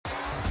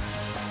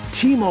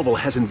T-Mobile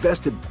has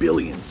invested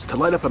billions to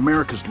light up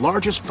America's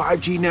largest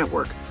 5G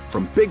network,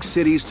 from big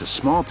cities to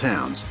small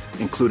towns,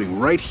 including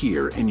right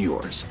here in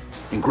yours.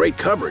 And great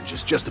coverage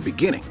is just the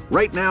beginning.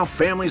 Right now,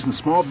 families and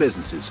small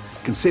businesses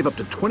can save up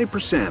to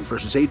 20%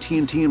 versus AT&T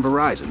and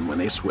Verizon when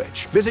they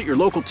switch. Visit your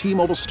local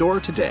T-Mobile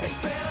store today.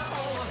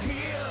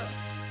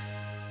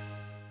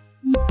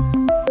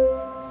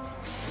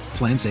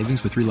 Plan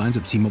savings with 3 lines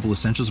of T-Mobile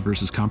Essentials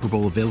versus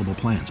comparable available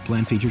plans.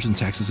 Plan features and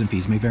taxes and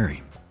fees may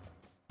vary.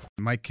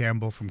 Mike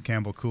Campbell from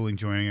Campbell Cooling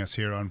joining us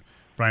here on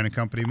Brian &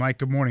 Company. Mike,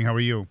 good morning. How are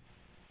you?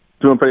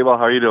 Doing pretty well.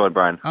 How are you doing,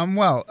 Brian? I'm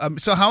well.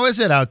 So how is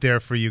it out there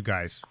for you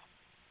guys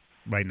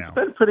right now? It's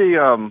been pretty,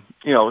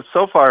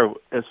 so far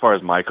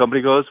as my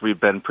company goes, we've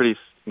been pretty,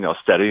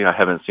 steady. I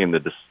haven't seen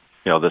this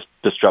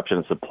disruption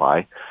in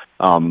supply.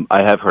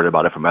 I have heard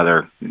about it from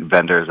other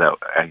vendors that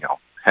I,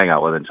 hang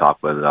out with and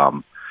talk with.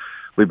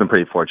 We've been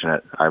pretty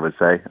fortunate, I would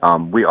say.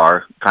 We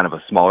are kind of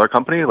a smaller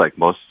company, like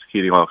most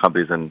heating oil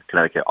companies in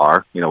Connecticut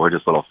are. We're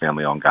just little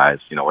family-owned guys.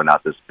 We're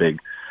not this big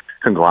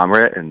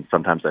conglomerate, and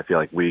sometimes I feel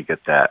like we get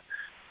that.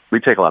 We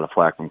take a lot of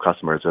flack from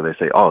customers where they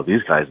say, oh,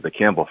 these guys, the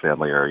Campbell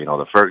family or,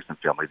 the Ferguson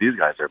family, these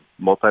guys are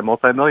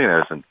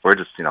multi-millionaires, and we're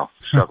just,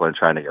 struggling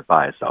trying to get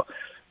by. So,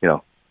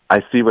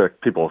 I see where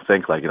people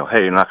think like,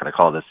 hey, you're not going to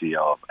call the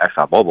CEO of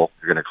ExxonMobil.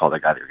 You're going to call the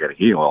guy that you're getting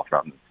heating oil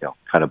from,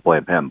 kind of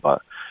blame him.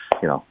 But,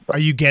 Are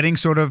you getting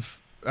sort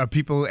of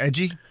people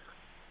edgy?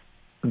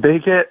 They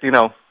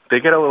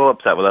get a little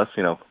upset with us.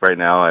 Right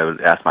now I would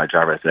ask my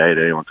driver, I say, hey,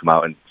 did anyone come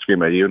out and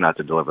scream at you not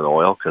to deliver the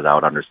oil? Because I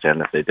would understand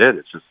if they did.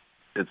 It's just,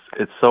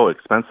 it's so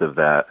expensive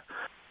that,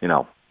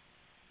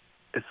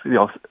 it's,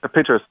 a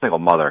picture of a single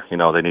mother,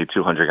 they need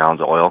 200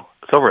 gallons of oil.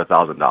 It's over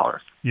 $1,000.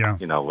 Yeah.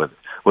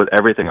 With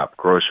everything up,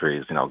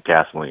 groceries,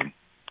 gasoline.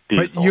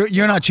 Diesel. But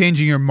you're not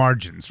changing your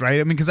margins,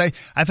 right? I mean, because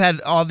I've had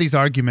all these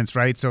arguments,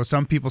 right? So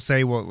some people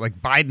say, well,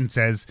 like Biden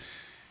says,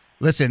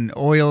 listen,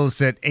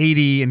 oil's at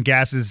 80 and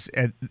gas is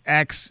at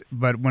X,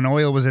 but when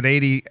oil was at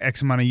 80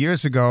 X amount of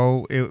years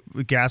ago,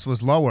 gas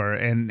was lower,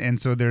 and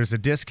so there's a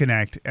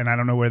disconnect, and I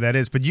don't know where that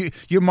is. But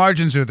your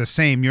margins are the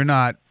same. You're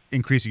not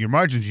increasing your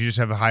margins. You just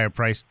have a higher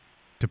price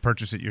to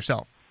purchase it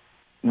yourself.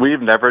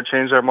 We've never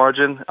changed our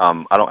margin.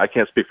 I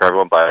can't speak for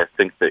everyone, but I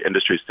think the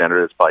industry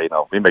standard is probably,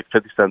 we make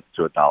 50 cents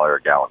to $1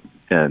 a gallon.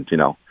 And,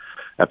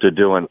 after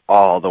doing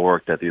all the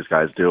work that these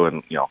guys do,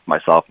 and,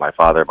 myself, my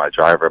father, my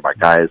driver, my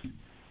guys,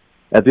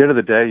 at the end of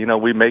the day,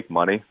 we make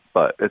money,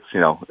 but it's,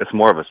 it's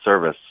more of a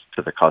service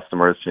to the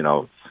customers.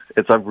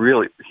 It's a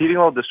really, heating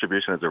oil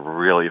distribution is a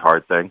really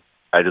hard thing.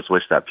 I just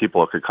wish that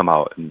people could come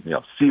out and,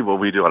 see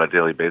what we do on a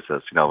daily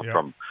basis,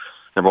 from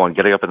number one,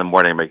 getting up in the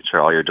morning, making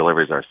sure all your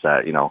deliveries are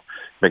set,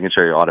 making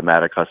sure your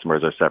automatic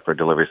customers are set for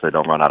delivery so they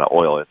don't run out of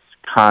oil. It's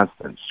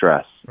constant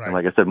stress. Right. And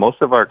like I said,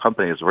 most of our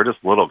companies, we're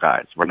just little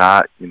guys. We're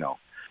not,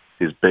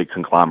 these big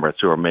conglomerates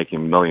who are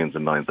making millions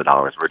and millions of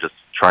dollars. We're just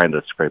trying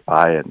to scrape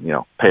by and,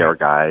 pay our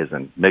guys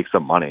and make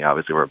some money.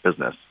 Obviously, we're a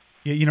business.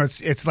 Yeah,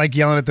 it's like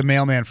yelling at the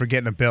mailman for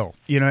getting a bill.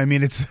 You know what I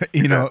mean? It's,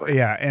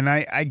 yeah, and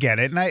I get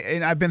it. And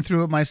I've been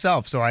through it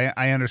myself, so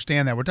I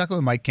understand that. We're talking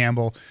with Mike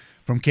Campbell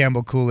from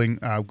Campbell Cooling.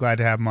 Glad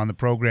to have him on the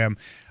program.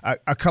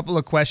 A couple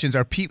of questions.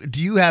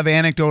 Do you have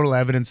anecdotal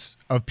evidence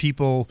of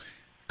people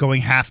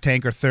going half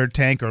tank or third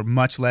tank or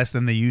much less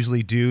than they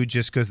usually do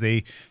just because they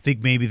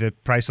think maybe the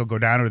price will go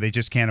down or they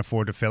just can't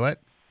afford to fill it?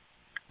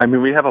 I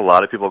mean, we have a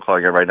lot of people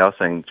calling in right now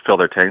saying fill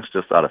their tanks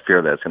just out of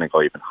fear that it's going to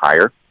go even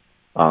higher.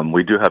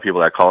 We do have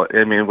people that call it.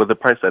 I mean, with the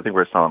price, I think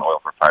we're selling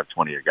oil for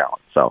 $5.20 a gallon.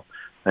 So,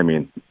 I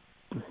mean,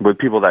 with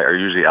people that are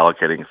usually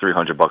allocating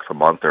 $300 a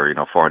month or,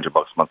 $400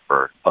 a month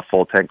for a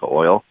full tank of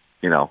oil,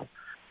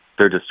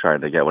 they're just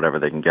trying to get whatever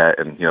they can get.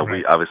 And,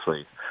 right.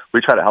 we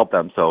try to help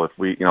them. So if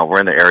we're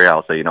in the area,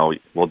 I'll say,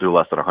 we'll do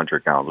less than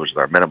 100 gallons, which is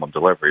our minimum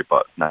delivery,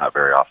 but not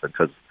very often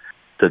because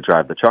to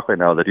drive the truck right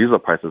now, the diesel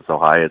price is so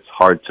high, it's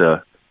hard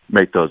to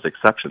make those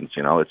exceptions.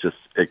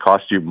 It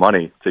costs you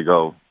money to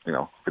go,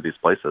 for these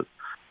places.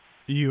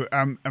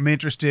 I'm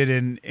interested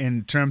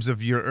in terms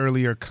of your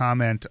earlier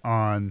comment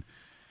on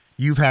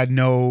you've had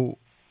no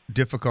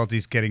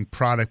difficulties getting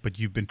product, but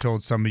you've been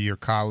told some of your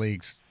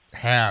colleagues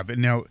have.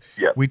 And now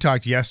we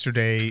talked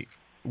yesterday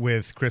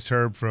with Chris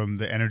Herb from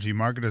the Energy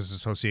Marketers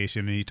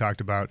Association, and he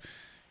talked about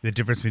the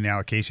difference between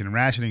allocation and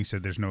rationing. He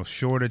said there's no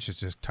shortage; it's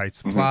just tight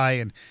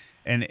supply.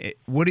 Mm-hmm.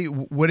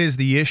 What is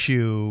the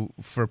issue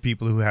for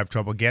people who have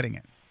trouble getting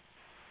it?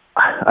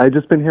 I've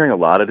just been hearing a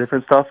lot of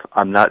different stuff.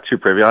 I'm not too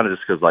privy on it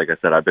just because, like I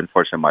said, I've been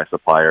fortunate my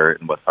supplier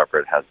in West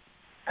Hartford has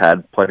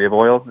had plenty of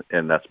oil,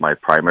 and that's my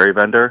primary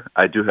vendor.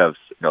 I do have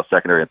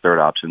secondary and third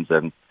options,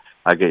 and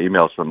I get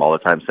emails from them all the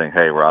time saying,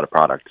 hey, we're out of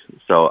product.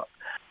 So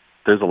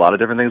there's a lot of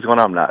different things going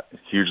on. I'm not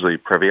hugely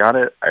privy on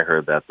it. I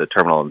heard that the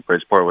terminal in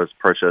Bridgeport was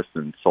purchased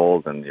and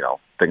sold and,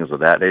 things of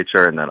that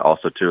nature. And then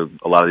also, too,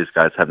 a lot of these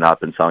guys have not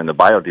been selling the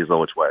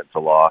biodiesel, which went into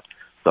law.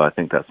 So I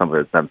think that some of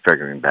it's them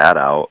figuring that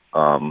out.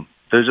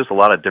 There's just a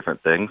lot of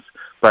different things.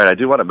 But I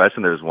do want to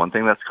mention there's one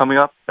thing that's coming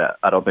up that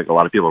I don't think a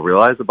lot of people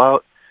realize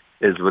about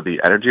is with the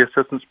energy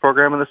assistance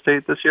program in the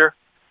state this year.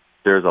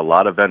 There's a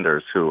lot of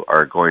vendors who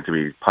are going to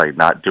be probably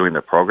not doing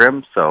the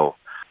program. So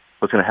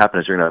what's going to happen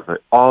is you're going to have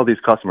all these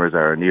customers that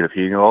are in need of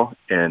heating oil,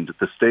 and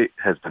the state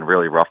has been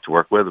really rough to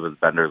work with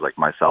vendors like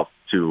myself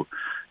to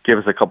give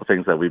us a couple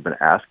things that we've been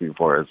asking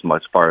for as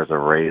far as a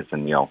raise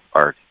and,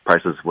 our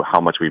prices,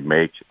 how much we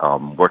make,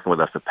 working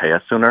with us to pay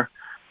us sooner.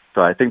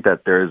 So I think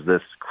that there's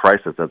this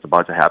crisis that's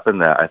about to happen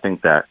that I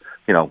think that,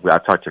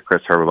 I've talked to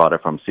Chris Herb about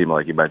it from SEMA,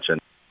 like you mentioned.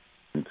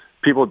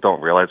 People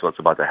don't realize what's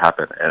about to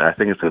happen, and I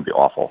think it's going to be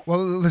awful. Well,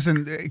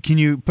 listen, can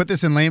you put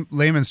this in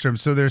layman's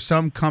terms? So there's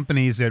some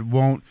companies that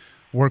won't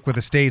work with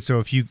the state, so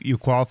if you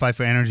qualify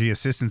for energy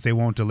assistance, they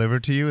won't deliver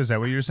to you? Is that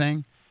what you're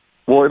saying?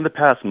 Well, in the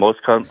past,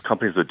 most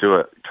companies would do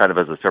it kind of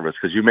as a service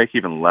because you make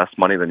even less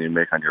money than you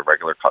make on your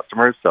regular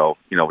customers. So,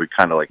 we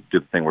kind of like do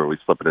the thing where we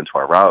slip it into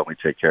our route and we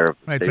take care of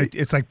it. Right,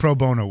 it's like pro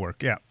bono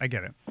work. Yeah, I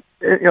get it.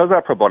 It's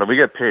not pro bono. We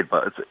get paid,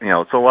 but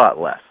it's a lot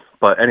less.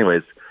 But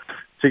anyways,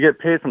 to get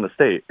paid from the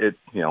state, as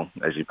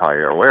you probably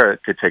are aware,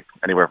 it could take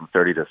anywhere from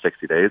 30 to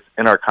 60 days.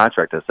 In our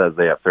contract, it says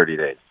they have 30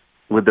 days.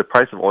 With the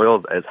price of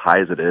oil as high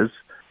as it is,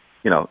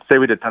 say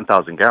we did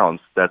 10,000 gallons,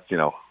 that's,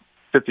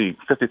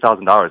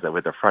 $50,000 that we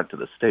have to front to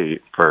the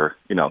state for,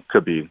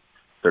 could be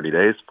 30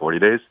 days, 40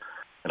 days.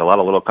 And a lot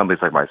of little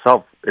companies like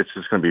myself, it's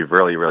just going to be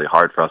really, really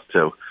hard for us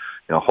to,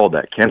 hold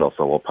that candle.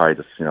 So we'll probably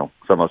just,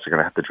 some of us are going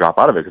to have to drop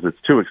out of it because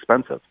it's too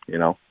expensive,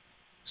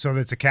 So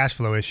it's a cash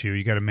flow issue.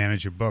 You got to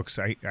manage your books.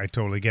 I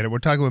totally get it. We're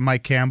talking with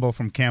Mike Campbell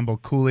from Campbell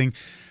Cooling.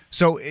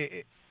 So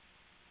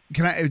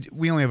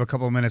we only have a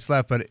couple of minutes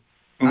left, but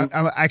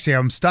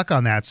I'm stuck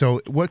on that.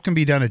 So what can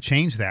be done to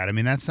change that? I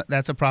mean,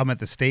 that's a problem at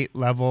the state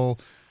level.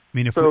 I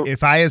mean,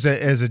 if I as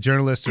a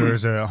journalist or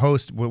as a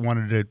host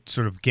wanted to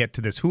sort of get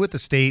to this, who at the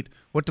state,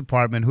 what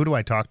department, who do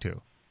I talk to?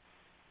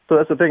 So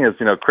that's the thing is,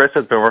 Chris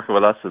has been working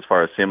with us as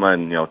far as SEMA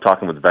and,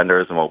 talking with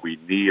vendors and what we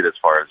need as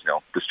far as,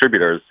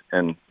 distributors.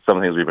 And some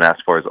of the things we've been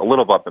asked for is a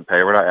little bump in pay.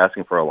 We're not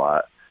asking for a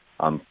lot.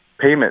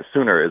 Payment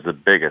sooner is the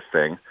biggest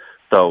thing.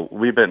 So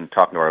we've been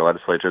talking to our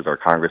legislatures, our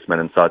congressmen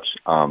and such.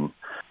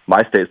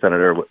 My state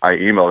senator, I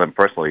emailed him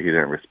personally. He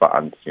didn't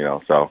respond,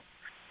 so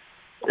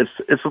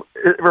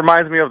it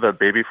reminds me of the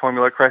baby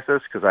formula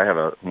crisis because I have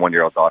a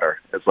 1-year-old daughter.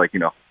 It's like,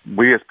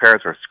 we as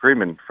parents are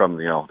screaming from,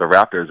 the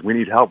rafters, we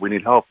need help.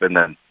 And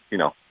then,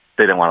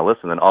 they didn't want to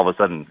listen. Then all of a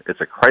sudden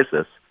it's a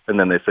crisis. And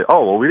then they say,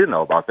 oh, well, we didn't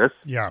know about this.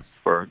 Yeah.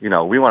 Or,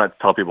 we want to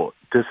tell people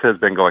this has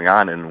been going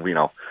on and,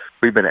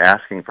 we've been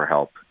asking for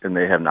help and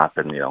they have not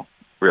been,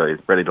 really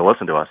ready to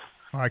listen to us.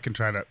 Well, I can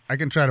try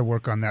to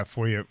work on that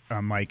for you,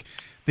 Mike.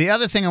 The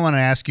other thing I want to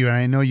ask you, and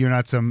I know you're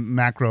not some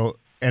macro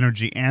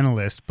energy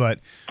analyst, but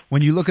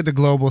when you look at the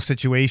global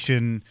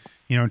situation,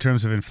 in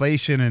terms of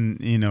inflation and,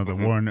 the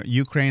war in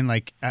Ukraine,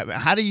 like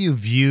how do you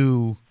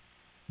view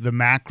the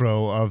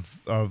macro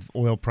of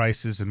oil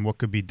prices and what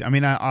could be? I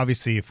mean,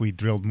 obviously, if we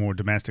drilled more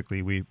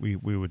domestically, we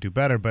would do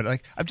better. But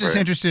like, I'm just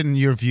interested in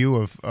your view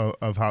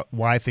of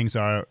why things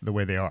are the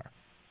way they are.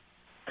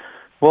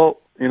 Well,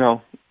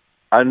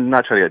 I'm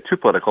not trying to get too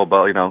political,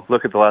 but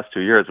look at the last 2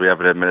 years. We have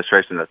an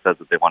administration that says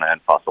that they want to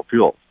end fossil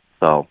fuels.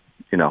 So,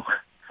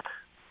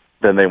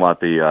 then they want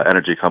the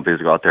energy companies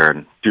to go out there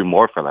and do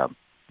more for them.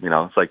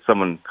 It's like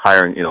someone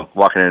hiring,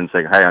 walking in and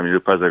saying, "Hey, I'm your new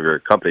president of your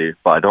company,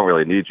 but I don't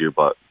really need you,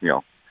 but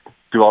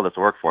do all this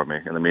work for me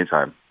in the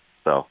meantime."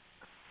 So,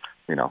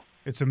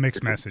 it's a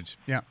mixed message.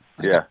 Yeah.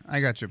 I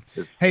got you.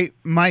 Hey,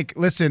 Mike,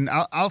 listen,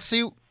 I'll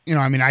see.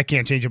 I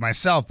can't change it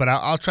myself, but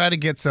I'll try to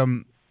get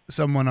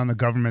someone on the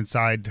government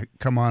side to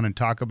come on and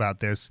talk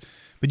about this.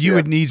 But you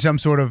would need some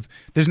sort of.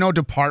 There's no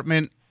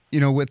department.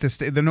 With the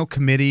state, there's no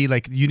committee.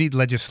 Like, you need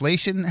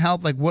legislation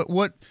help. Like,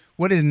 what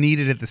is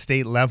needed at the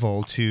state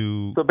level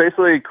to? So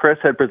basically, Chris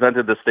had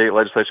presented the state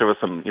legislature with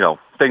some,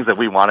 things that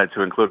we wanted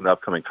to include in the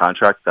upcoming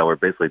contract that were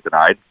basically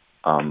denied.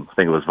 I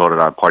think it was voted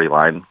on party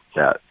line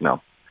that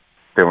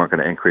they weren't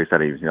going to increase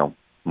any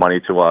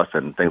money to us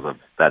and things of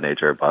that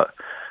nature. But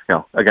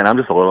again, I'm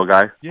just a little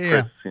guy.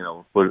 Yeah.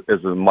 Chris,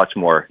 is much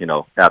more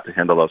apt to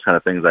handle those kind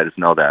of things. I just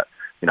know that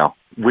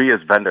we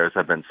as vendors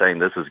have been saying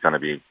this is going to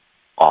be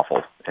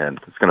awful, and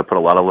it's going to put a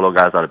lot of little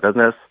guys out of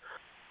business,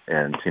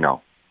 and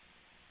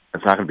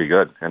it's not going to be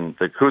good. And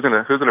who's going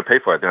to pay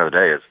for it at the end of the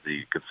day is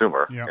the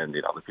consumer, and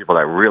the people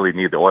that really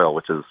need the oil,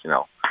 which is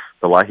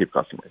the LIHEAP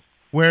customers.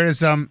 Where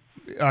is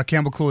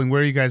Campbell Cooling?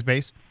 Where are you guys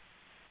based?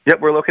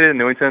 Yep, we're located in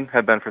Newington.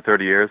 Have been for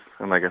 30 years,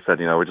 and like I said,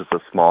 we're just a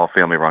small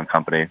family-run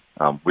company.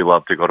 We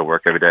love to go to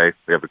work every day.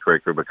 We have a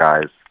great group of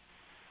guys.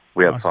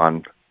 We have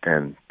fun,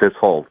 and this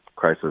whole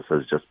crisis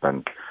has just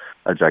been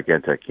a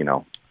gigantic,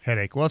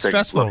 headache. Well, it's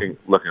stressful.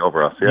 Looking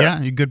over us. Yeah,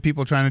 you're good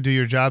people trying to do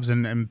your jobs,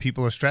 and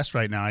people are stressed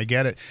right now. I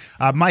get it.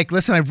 Mike,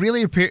 listen, I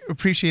really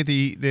appreciate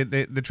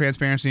the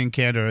transparency and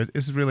candor.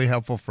 This is really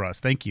helpful for us.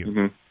 Thank you.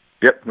 Mm-hmm.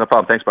 Yep, no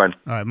problem. Thanks, Brian.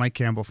 All right, Mike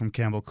Campbell from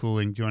Campbell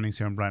Cooling joining us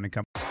here on Brian &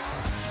 Company.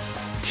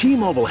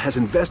 T-Mobile has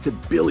invested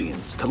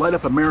billions to light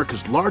up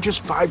America's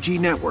largest 5G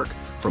network,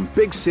 from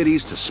big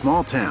cities to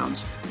small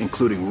towns,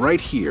 including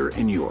right here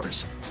in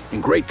yours.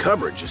 And great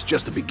coverage is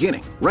just the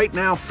beginning. Right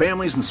now,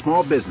 families and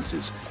small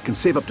businesses can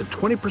save up to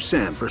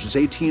 20% versus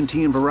AT&T and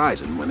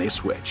Verizon when they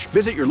switch.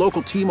 Visit your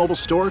local T-Mobile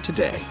store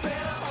today.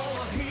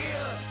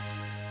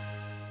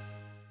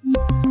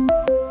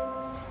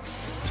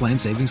 Plan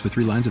savings with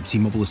 3 lines of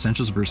T-Mobile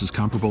Essentials versus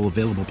comparable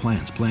available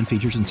plans. Plan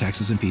features and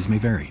taxes and fees may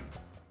vary.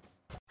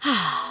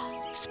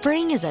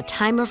 Spring is a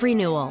time of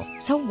renewal,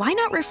 so why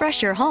not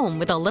refresh your home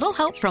with a little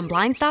help from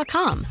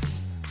Blinds.com?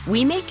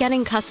 We make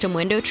getting custom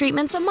window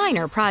treatments a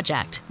minor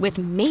project with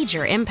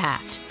major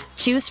impact.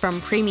 Choose from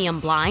premium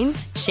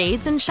blinds,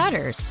 shades, and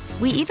shutters.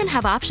 We even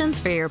have options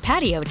for your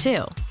patio,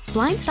 too.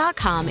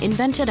 Blinds.com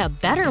invented a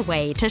better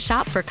way to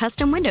shop for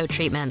custom window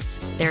treatments.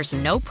 There's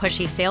no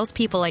pushy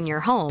salespeople in your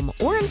home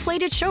or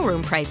inflated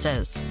showroom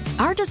prices.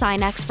 Our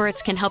design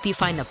experts can help you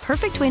find the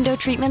perfect window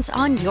treatments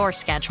on your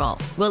schedule.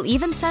 We'll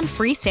even send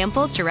free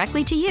samples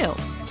directly to you.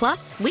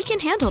 Plus, we can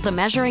handle the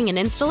measuring and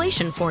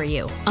installation for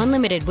you.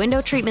 Unlimited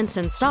window treatments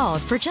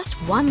installed for just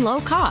one low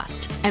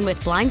cost. And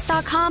with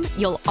Blinds.com,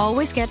 you'll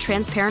always get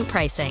transparent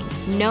pricing.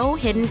 No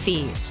hidden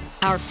fees.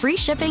 Our free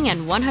shipping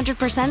and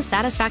 100%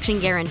 satisfaction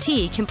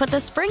guarantee can put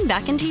the spring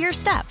back into your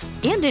step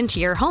and into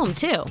your home,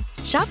 too.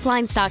 Shop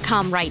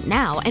Blinds.com right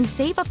now and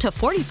save up to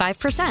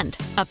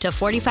 45%. Up to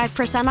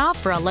 45% off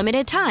for a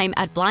limited time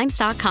at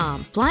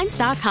Blinds.com.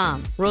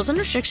 Blinds.com. Rules and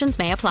restrictions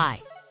may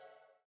apply.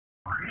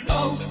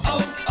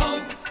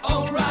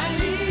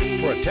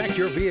 O'Reilly. Protect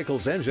your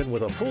vehicle's engine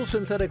with a full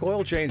synthetic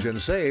oil change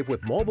and save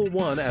with Mobil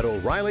 1 at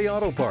O'Reilly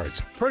Auto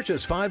Parts.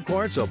 Purchase 5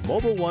 quarts of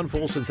Mobil 1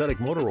 full synthetic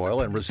motor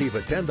oil and receive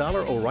a $10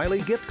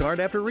 O'Reilly gift card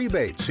after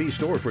rebate. See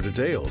store for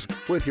details.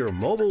 With your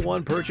Mobil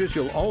 1 purchase,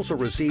 you'll also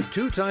receive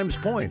 2 times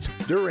points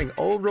during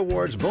O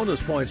Rewards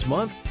Bonus Points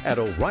Month at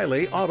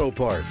O'Reilly Auto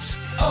Parts.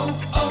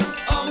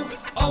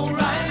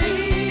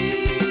 O'Reilly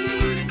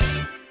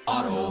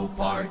Auto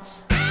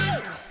Parts.